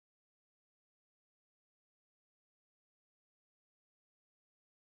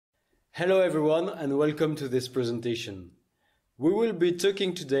Hello everyone and welcome to this presentation. We will be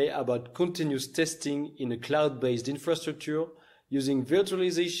talking today about continuous testing in a cloud-based infrastructure using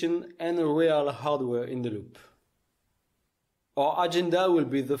virtualization and real hardware in the loop. Our agenda will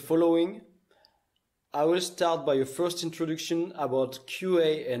be the following. I will start by a first introduction about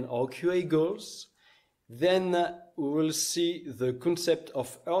QA and our QA goals. Then we will see the concept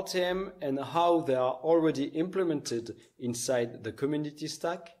of RTM and how they are already implemented inside the community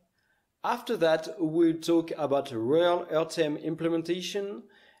stack. After that, we'll talk about real RTM implementation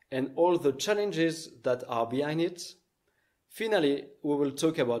and all the challenges that are behind it. Finally, we will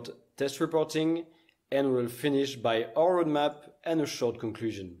talk about test reporting and we'll finish by our roadmap and a short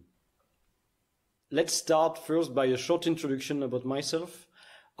conclusion. Let's start first by a short introduction about myself.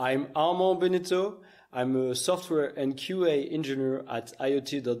 I'm Armand Bénéteau. I'm a software and QA engineer at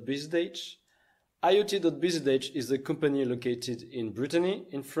Iot.Bzh. Iot.Bzh is a company located in Brittany,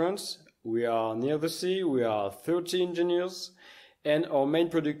 in France. We are near the sea, we are 30 engineers, and our main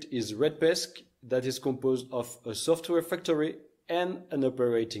product is RedPesk, that is composed of a software factory and an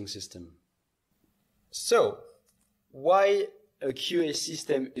operating system. So, why a QA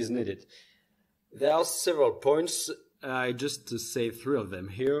system is needed? There are several points. I just say three of them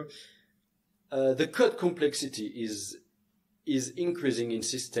here. The code complexity is increasing in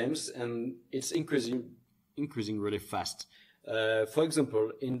systems, and it's increasing really fast. For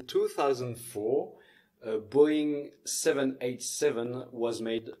example, in 2004, Boeing 787 was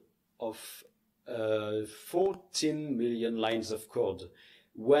made of 14 million lines of code,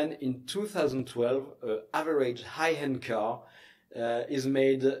 when in 2012, an average high-end car is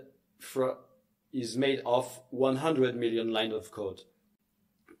made of 100 million lines of code.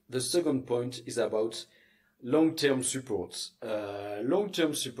 The second point is about long-term support.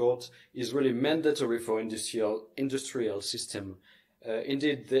 Long-term support is really mandatory for industrial system.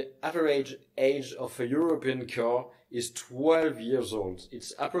 Indeed, the average age of a European car is 12 years old.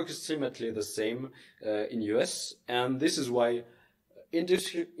 It's approximately the same in US, and this is why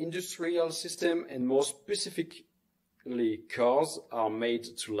industrial system and more specifically cars are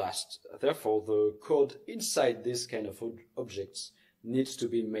made to last. Therefore, the code inside this kind of objects needs to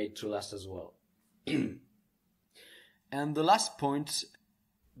be made to last as well. And the last point,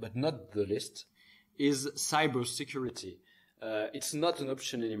 but not the least, is cybersecurity. It's not an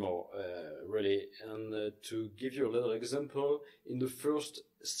option anymore, really. And to give you a little example, in the first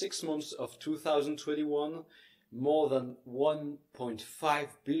 6 months of 2021, more than 1.5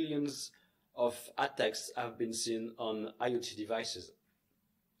 billion of attacks have been seen on IoT devices.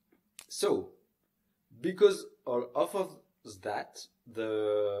 So, because of that,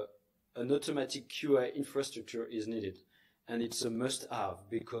 an automatic QA infrastructure is needed, and it's a must-have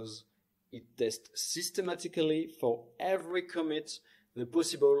because it tests systematically for every commit the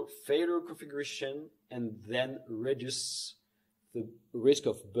possible failure configuration and then reduces the risk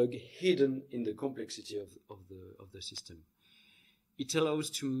of bug hidden in the complexity of the system. It allows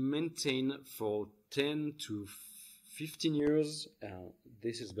to maintain for 10 to 15 years.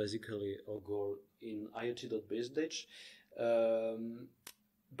 This is basically our goal in Iot.Bzh.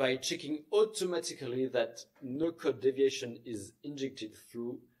 By checking automatically that no code deviation is injected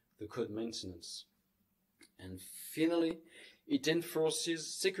through the code maintenance. And finally, it enforces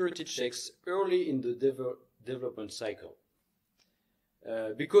security checks early in the development cycle.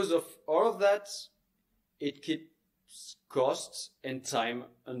 Because of all of that, it keeps costs and time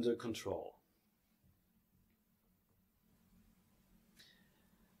under control.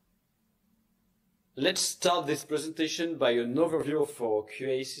 Let's start this presentation by an overview of our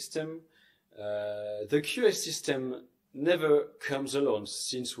QA system. The QA system never comes alone,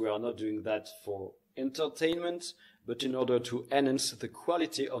 since we are not doing that for entertainment, but in order to enhance the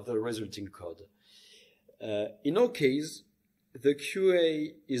quality of the resulting code. In our case, the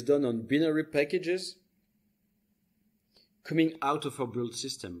QA is done on binary packages coming out of our build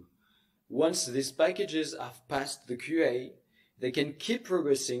system. Once these packages have passed the QA, they can keep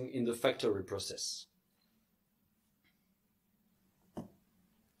progressing in the factory process.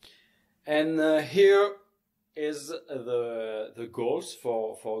 And here is the goals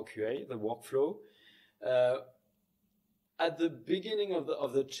for QA, the workflow. At the beginning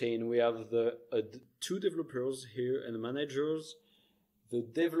of the chain, we have the two developers here and managers. The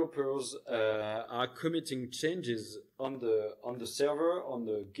developers are committing changes on the server, on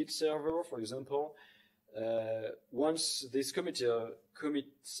the Git server, for example. Once these commits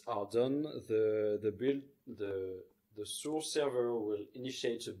are done, the source server will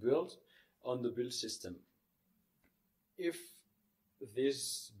initiate a build on the build system. If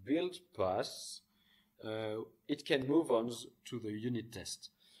this build passes, it can move on to the unit test.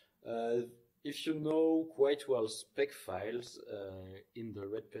 If you know quite well spec files in the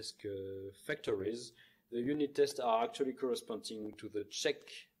RedPesc factories, the unit tests are actually corresponding to the check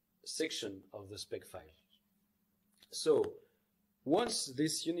section of the spec file. So once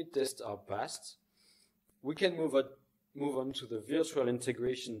these unit tests are passed, we can move on to the virtual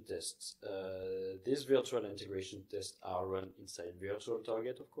integration tests. These virtual integration tests are run inside virtual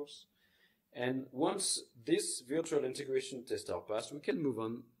target, of course. And once these virtual integration tests are passed, we can move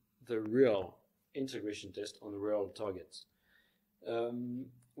on the real integration test on real targets.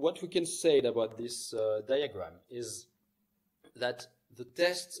 What we can say about this diagram is that the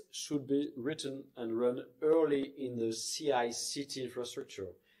tests should be written and run early in the CI/CD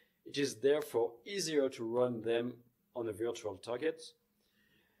infrastructure. It is therefore easier to run them on a virtual target.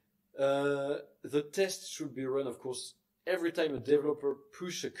 The tests should be run, of course, every time a developer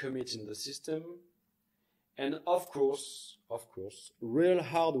pushes a commit in the system. And of course, real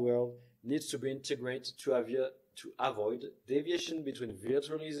hardware needs to be integrated to avoid deviation between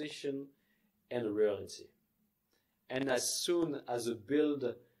virtualization and reality. And as soon as a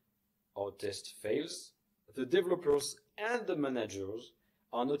build or test fails, the developers and the managers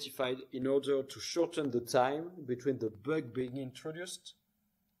are notified in order to shorten the time between the bug being introduced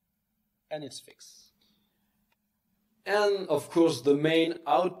and its fix. And of course, the main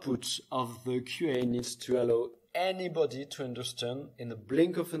output of the QA needs to allow anybody to understand in the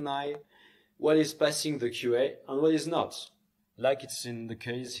blink of an eye what is passing the QA and what is not. Like it's in the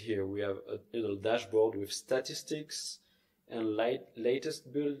case here, we have a little dashboard with statistics and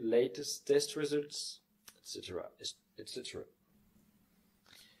latest build, latest test results, etc., etc.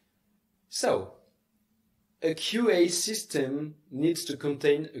 So, a QA system needs to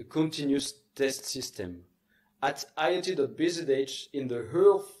contain a continuous test system. At Iot.Bzh, in the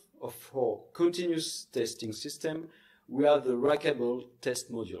heart of our continuous testing system, we have the rackable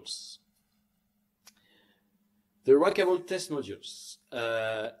test modules. The rackable test modules,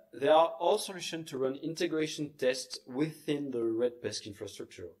 they are all solutions to run integration tests within the RedPesc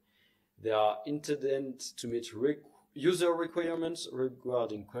infrastructure. They are intended to meet user requirements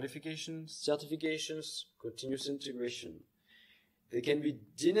regarding qualifications, certifications, continuous integration. They can be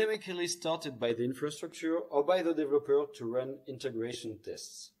dynamically started by the infrastructure or by the developer to run integration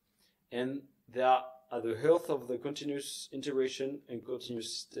tests. And they are at the heart of the continuous integration and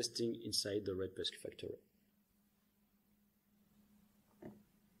continuous testing inside the RedPesc factory.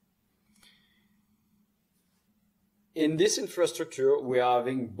 In this infrastructure, we are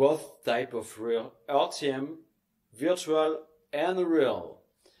having both types of real RTM, virtual and real.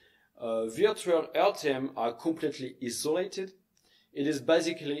 Virtual RTM are completely isolated. It is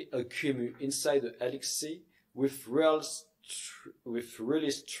basically a QEMU inside the LXC with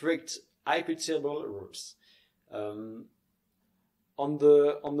really strict IP table rules. On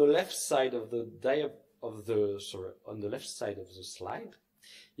the left side of the slide,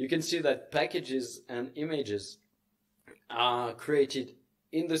 you can see that packages and images are created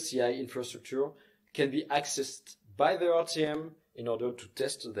in the CI infrastructure, can be accessed by the RTM in order to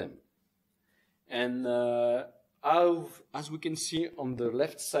test them. And as we can see on the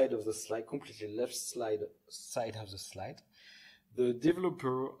left side of the slide, completely left side of the slide, the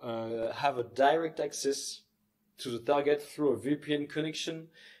developer have a direct access to the target through a VPN connection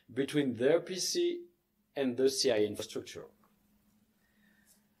between their PC and the CI infrastructure.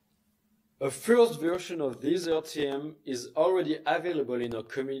 A first version of this RTM is already available in our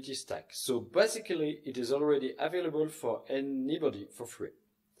community stack. So basically, it is already available for anybody for free.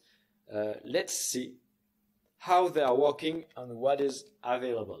 Let's see how they are working and what is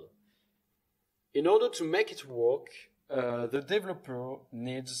available. In order to make it work, the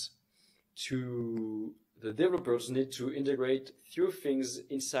developers need to integrate few things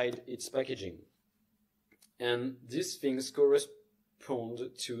inside its packaging. And these things corresponds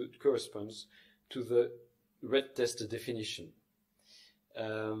to the red test definition.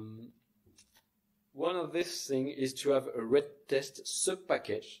 One of these things is to have a red test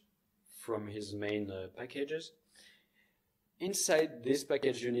sub-package from his main packages. Inside this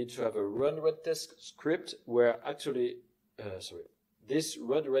package, you need to have a run red test script where actually, this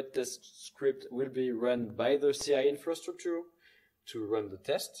run red test script will be run by the CI infrastructure to run the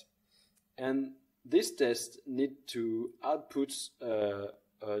test. And this test need to output a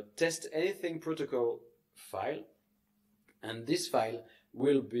test anything protocol file, and this file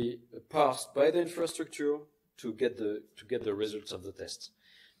will be parsed by the infrastructure to get the results of the test.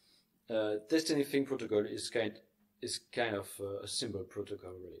 Test anything protocol is kind of a simple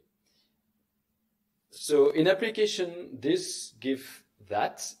protocol, really. So in application, this gives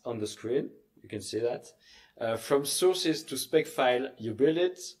that on the screen. You can see that from sources to spec file, you build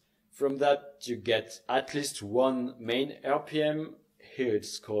it. From that, you get at least one main RPM. Here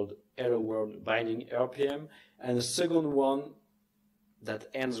it's called Hello World Binding RPM, and a second one that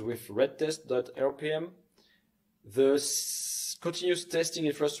ends with redtest.rpm. The continuous testing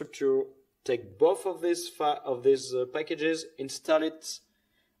infrastructure take both of these packages, install it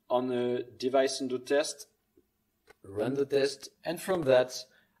on a device under test, run the test, and from that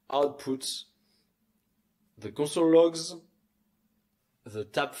output the console logs, the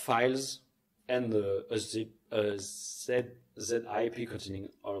tab files, and a ZIP containing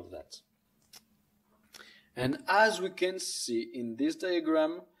all of that. And as we can see in this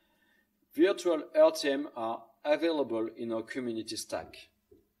diagram, virtual RTM are available in our community stack.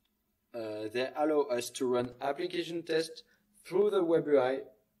 They allow us to run application tests through the web UI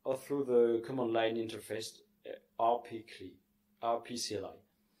or through the command line interface RPCLI.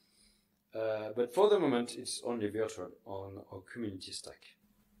 But for the moment, it's only virtual on our community stack.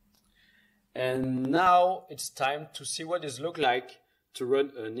 And now it's time to see what it looks like to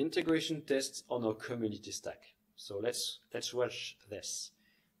run an integration test on our community stack. So let's watch this.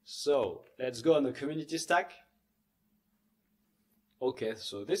 So let's go on the community stack. Okay,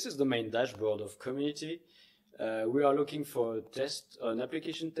 so this is the main dashboard of community. We are looking for an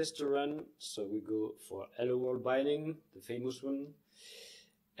application test to run. So we go for Hello World Binding, the famous one.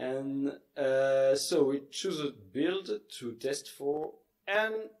 And so we choose a build to test for,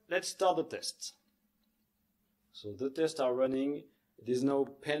 and let's start the test. So the tests are running. It is now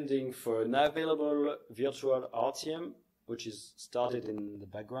pending for an available virtual RTM, which is started in the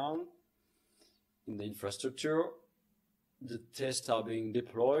background in the infrastructure. The tests are being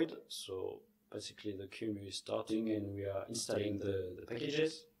deployed, so basically the QEMU is starting and we are installing the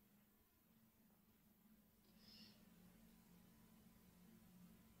packages.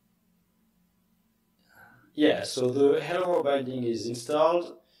 Yeah, so the Hello World Binding is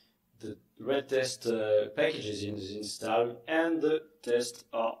installed, the redtest package is installed, and the tests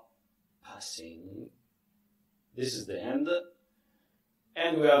are passing. This is the end.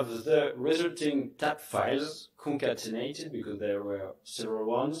 And we have the resulting tab files concatenated because there were several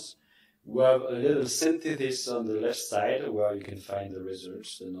ones. We have a little synthesis on the left side where you can find the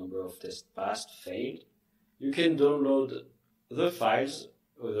results, the number of tests passed, failed. You can download the files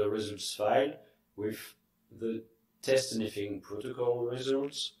or the results file with the test anything protocol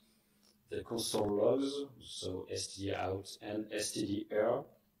results, the console logs, so std out and std error,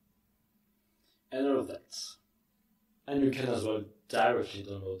 and all of that. And you can as well directly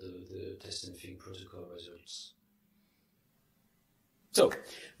download the test anything protocol results. So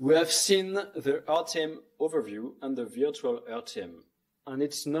we have seen the RTM overview and the virtual RTM, and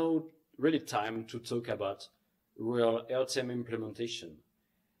it's now really time to talk about real RTM implementation.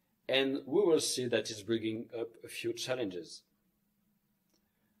 And we will see that it's bringing up a few challenges.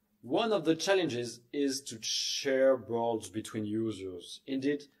 One of the challenges is to share boards between users.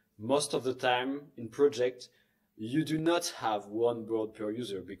 Indeed, most of the time in project, you do not have one board per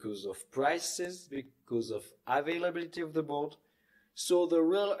user because of prices, because of availability of the board. So the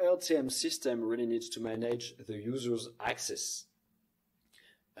real RTM system really needs to manage the user's access.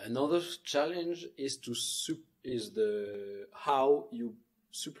 Another challenge is how you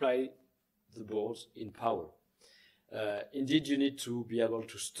supply the boards in power. Indeed, you need to be able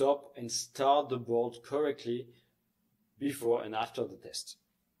to stop and start the board correctly before and after the test.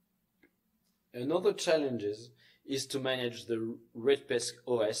 Another challenge is to manage the redpest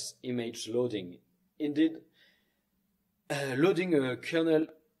OS image loading. Indeed, loading a kernel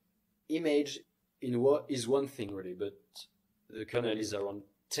image is one thing really, but the kernel is around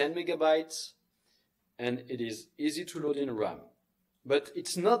 10 megabytes and it is easy to load in RAM. But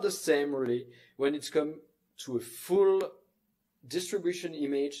it's not the same really when it's come to a full distribution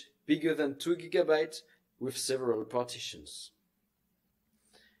image bigger than 2 gigabytes with several partitions.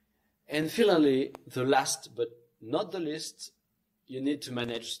 And finally, the last but not the least, you need to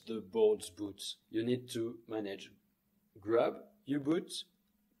manage the board's boot. You need to manage grub, uboot,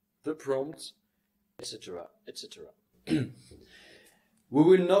 the prompt, etc., etc. We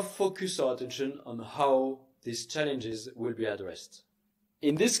will now focus our attention on how these challenges will be addressed.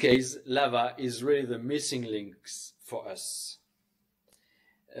 In this case, Lava is really the missing links for us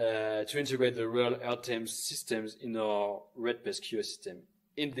to integrate the real RTM systems in our redpest QA system.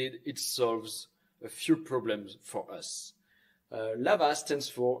 Indeed, it solves a few problems for us. Lava stands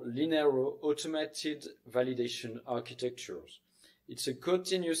for Linear Automated Validation Architectures. It's a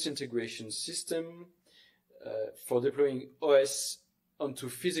continuous integration system for deploying OS onto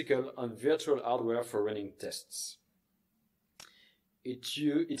physical and virtual hardware for running tests. It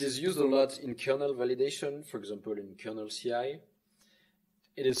is used a lot in kernel validation, for example in kernel CI,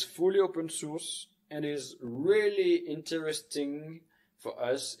 It is fully open source and is really interesting for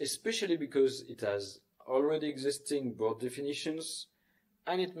us, especially because it has already existing board definitions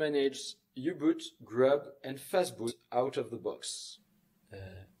and it manages U-boot, grub and fastboot out of the box.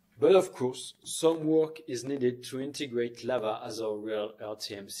 But of course, some work is needed to integrate Lava as a real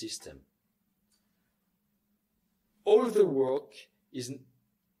RTM system. All the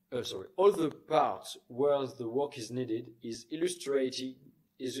parts where the work is needed is illustrated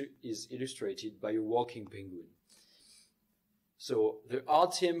by a walking penguin. So the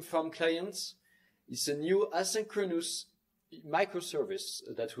RTM farm client is a new asynchronous microservice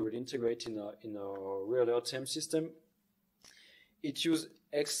that we will integrate in our real RTM system. It uses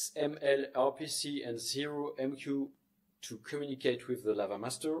XML RPC and 0MQ to communicate with the Lava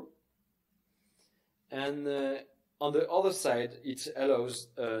master. And on the other side, it allows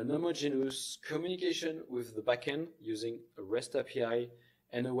an homogeneous communication with the backend using a REST API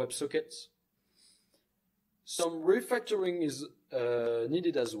and a WebSocket. Some refactoring is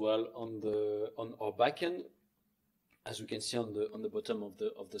needed as well on our backend, as we can see on the bottom of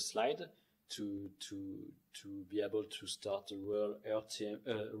the slide, to be able to start a real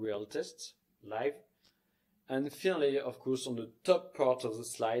real test live. And finally, of course, on the top part of the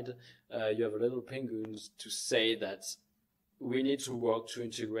slide, you have a little penguins to say that we need to work to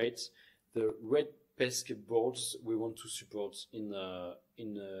integrate the red pesky boards we want to support in our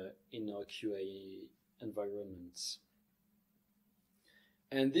QA environments.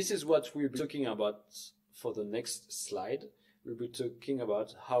 And this is what we'll be talking about for the next slide. We'll be talking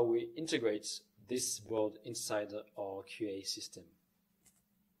about how we integrate this board inside our QA system.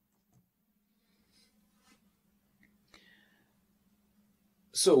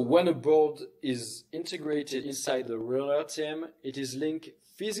 So when a board is integrated inside the real RTM, it is linked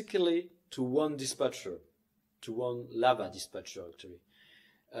physically to one dispatcher, to one Lava dispatcher actually.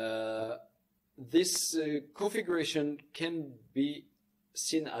 This configuration can be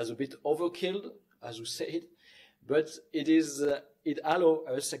seen as a bit overkill, as we said, but it allows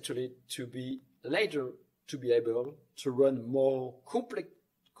us actually to be later to be able to run more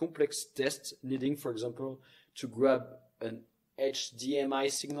complex tests, needing, for example, to grab an HDMI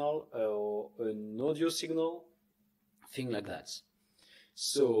signal or an audio signal, thing like that.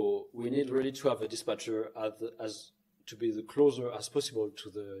 So we need really to have a dispatcher as to be the closer as possible to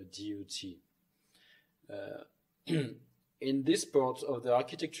the DOT. In this part of the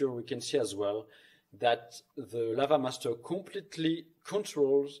architecture, we can see as well that the Lava master completely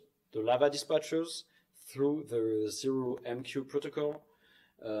controls the Lava dispatchers through the 0MQ protocol.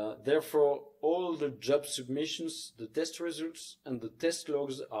 Therefore, all the job submissions, the test results, and the test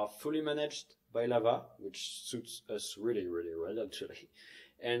logs are fully managed by Lava, which suits us really, really well, actually.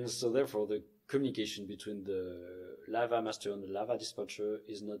 And so, therefore, the communication between the Lava master and the Lava dispatcher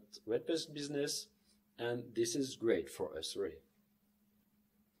is not red pesky business, and this is great for us, really.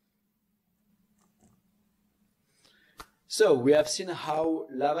 So, we have seen how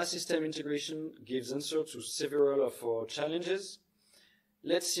Lava system integration gives answer to several of our challenges.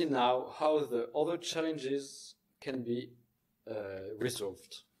 Let's see now how the other challenges can be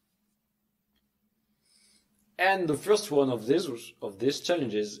resolved. And the first one of these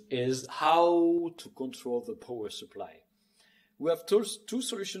challenges is how to control the power supply. We have two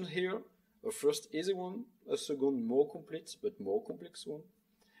solutions here. A first easy one, a second more complete but more complex one.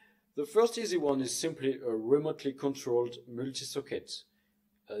 The first easy one is simply a remotely controlled multi-socket.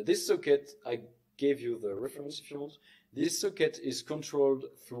 This socket, I gave you the reference if you want. This socket is controlled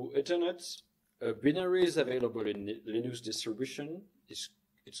through Ethernet. A binary is available in Linux distribution.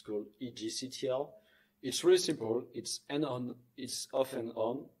 It's called EGCTL. It's really simple. It's off and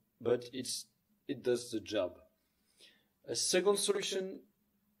on, but it does the job. A second solution,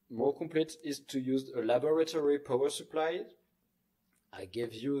 more complete, is to use a laboratory power supply. I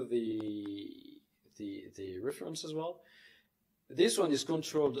gave you the reference as well. This one is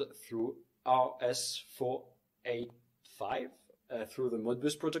controlled through RS485 through the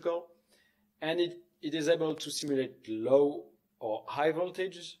Modbus protocol, and it is able to simulate low or high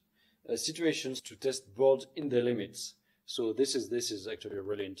voltage situations to test boards in the limits. So this is actually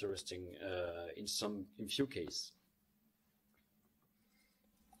really interesting in few cases.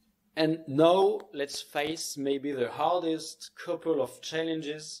 And now let's face maybe the hardest couple of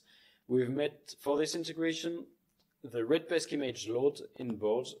challenges we've met for this integration: the red pesky image load in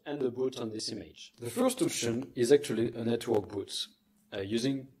boards and the boot on this image. The first option is actually a network boot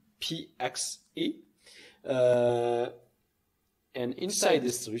using PXE. And inside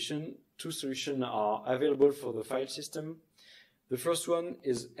this solution, two solutions are available for the file system. The first one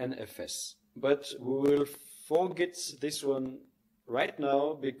is NFS, but we will forget this one right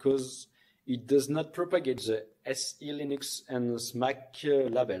now because it does not propagate the SE Linux and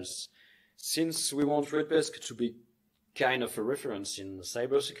SMAC labels. Since we want RedPesk to be kind of a reference in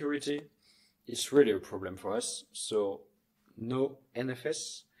cybersecurity, it's really a problem for us, so no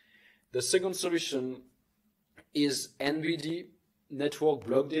NFS. The second solution is NBD, Network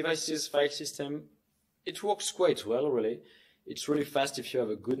Block Devices File System. It works quite well, really. It's really fast if you have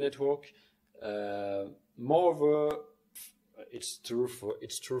a good network. Moreover, it's true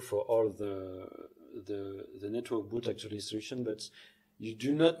for all the network boot actually solution, but you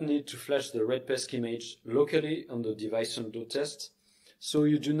do not need to flash the RedPesk image locally on the device under test, so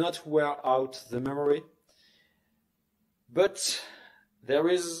you do not wear out the memory. But there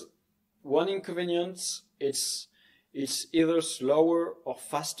is one inconvenience. It's either slower or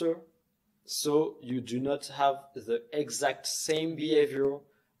faster, so you do not have the exact same behavior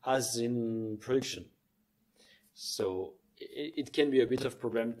as in production. So it can be a bit of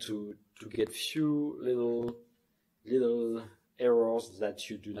problem to get few little errors that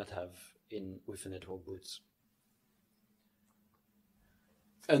you do not have with a network boot.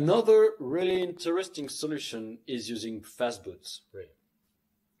 Another really interesting solution is using fastboot.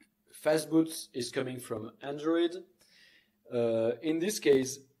 Fastboot is coming from Android. In this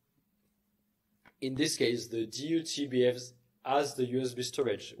case, the DUT behaves as the USB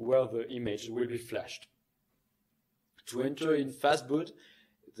storage where the image will be flashed. To enter in fastboot,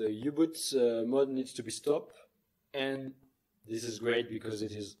 the U-boot mode needs to be stopped, and this is great because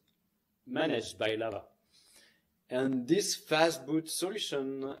it is managed by Lava. And this fastboot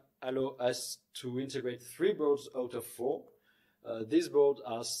solution allows us to integrate 3 boards out of 4. These boards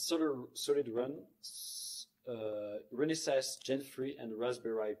are Solid Run, Renesas Gen 3, and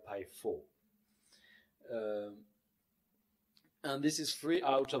Raspberry Pi 4. And this is 3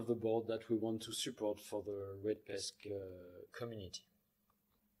 out of the board that we want to support for the RedPesk community.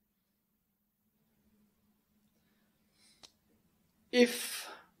 If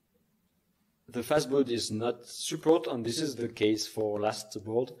the fastboot is not support, and this is the case for last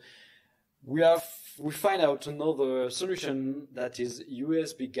board, we find out another solution that is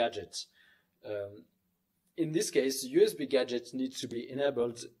USB gadget. In this case, USB gadget needs to be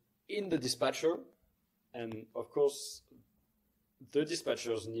enabled in the dispatcher, and of course, the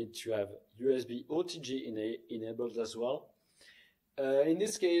dispatchers need to have Iot.Bzh enabled as well. In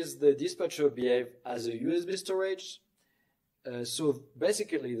this case, the dispatcher behaves as a USB storage. So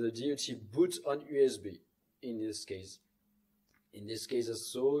basically, the DUT boots on USB in this case. In this case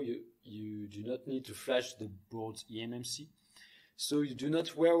also, you do not need to flash the board's eMMC. So you do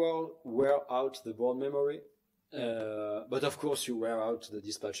not wear out the board memory, but of course you wear out the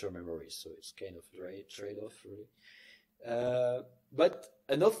dispatcher memory. So it's kind of a trade-off, really. But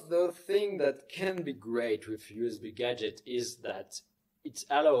another thing that can be great with USB gadget is that it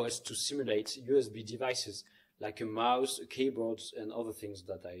allows us to simulate USB devices like a mouse, a keyboard, and other things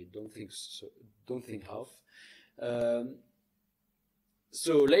that I don't think of.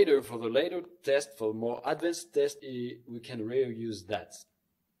 So later, for the later test, for more advanced test, we can reuse that.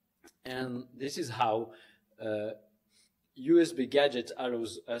 And this is how USB gadget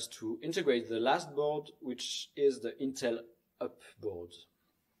allows us to integrate the last board, which is the Intel Up board.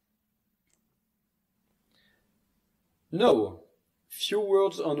 Now, few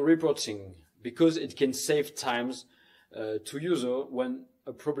words on reporting, because it can save times to user when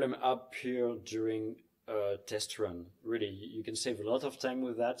a problem appears during a test run. Really, you can save a lot of time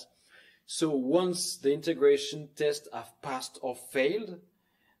with that. So once the integration tests have passed or failed,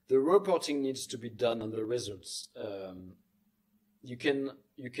 the reporting needs to be done on the results. You can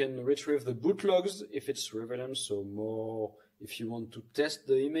retrieve the boot logs if it's relevant, so more if you want to test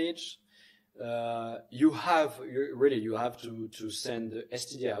the image. You have to send the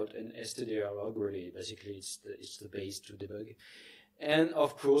STD out and STDR log. Really, basically, it's the base to debug. And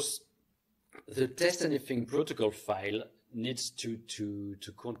of course, the test anything protocol file needs to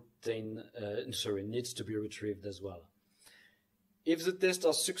be retrieved as well. If the tests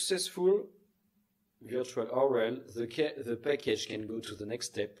are successful, virtual URL, the package can go to the next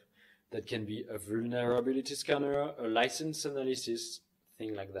step. That can be a vulnerability scanner, a license analysis,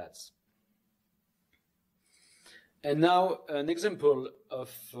 thing like that. And now an example of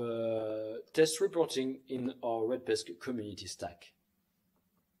test reporting in our RedPesk community stack.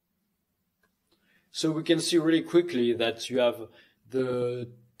 So we can see really quickly that you have the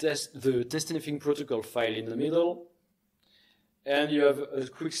test anything protocol file in the middle, and you have a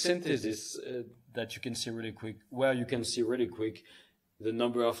quick synthesis that you can see really quick, where you can see really quick the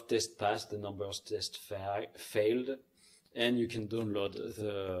number of tests passed, the number of tests failed, and you can download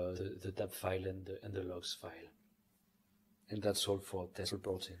the tab file and the logs file. And that's all for test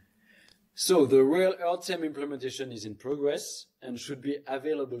reporting. So the real RTM implementation is in progress and should be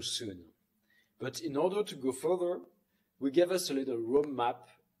available soon. But in order to go further, we gave us a little roadmap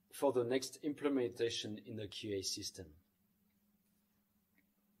for the next implementation in the QA system.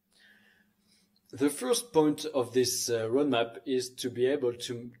 The first point of this roadmap is to be able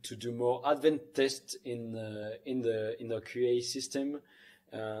to do more advanced tests in the QA system.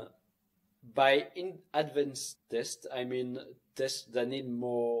 By advanced tests, I mean tests that need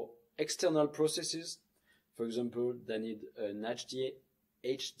more external processes. For example, they need an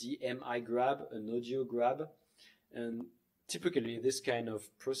HDMI grab, an audio grab, and typically this kind of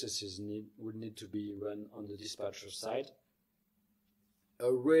processes would need to be run on the dispatcher side.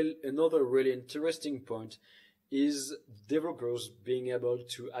 Another really interesting point is developers being able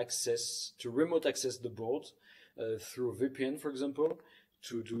to remote access the board through VPN, for example,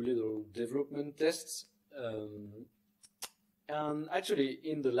 to do little development tests. And actually,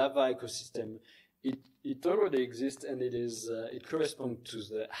 in the Lava ecosystem, it already exists, and it corresponds to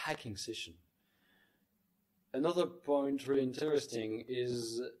the hacking session. Another point really interesting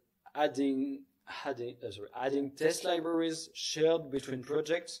is adding test libraries shared between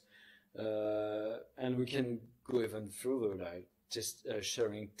projects, and we can go even further, like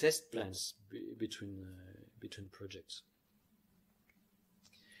sharing test plans between projects.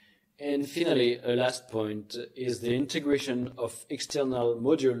 And finally, a last point is the integration of external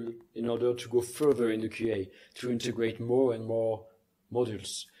module in order to go further in the QA, to integrate more and more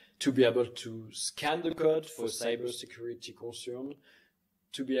modules, to be able to scan the code for cybersecurity concern,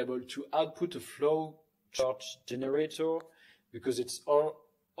 to be able to output a flow chart generator, because it's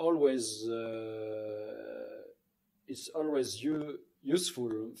always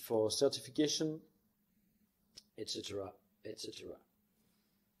useful for certification, etc., etc.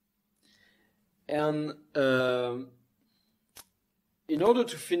 And in order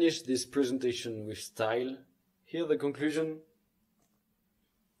to finish this presentation with style, here the conclusion.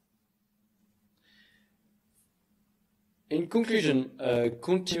 In conclusion,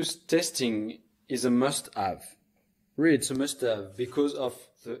 continuous testing is a must-have. Really, it's a must-have because of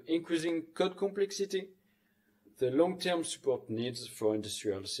the increasing code complexity, the long-term support needs for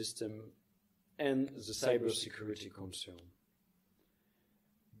industrial system, and the cybersecurity concern.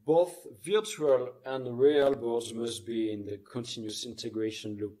 Both virtual and real boards must be in the continuous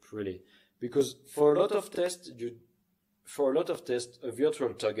integration loop, really, because for a lot of tests, a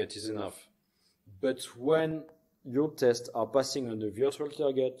virtual target is enough. But when your tests are passing on the virtual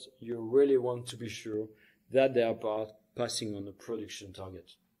target, you really want to be sure that they are passing on the production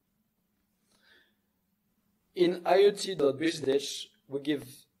target. In Iot.Bzh,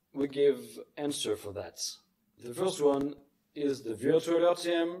 we give answer for that. The first one is the virtual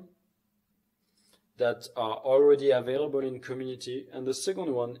RTM that are already available in community, and the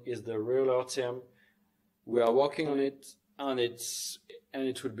second one is the real RTM. We are working on it, and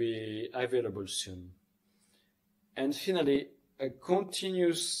it will be available soon. And finally, a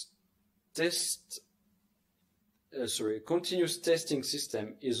continuous testing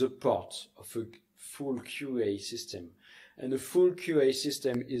system is a part of a full QA system, and a full QA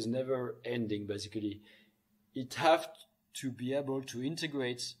system is never ending. Basically, it has to be able to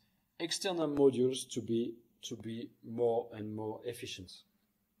integrate external modules to be more and more efficient.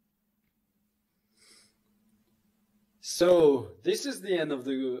 So this is the end of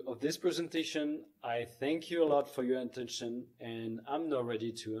this presentation. I thank you a lot for your attention, and I'm now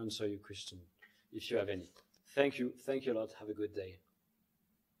ready to answer your question if you have any. Thank you a lot. Have a good day.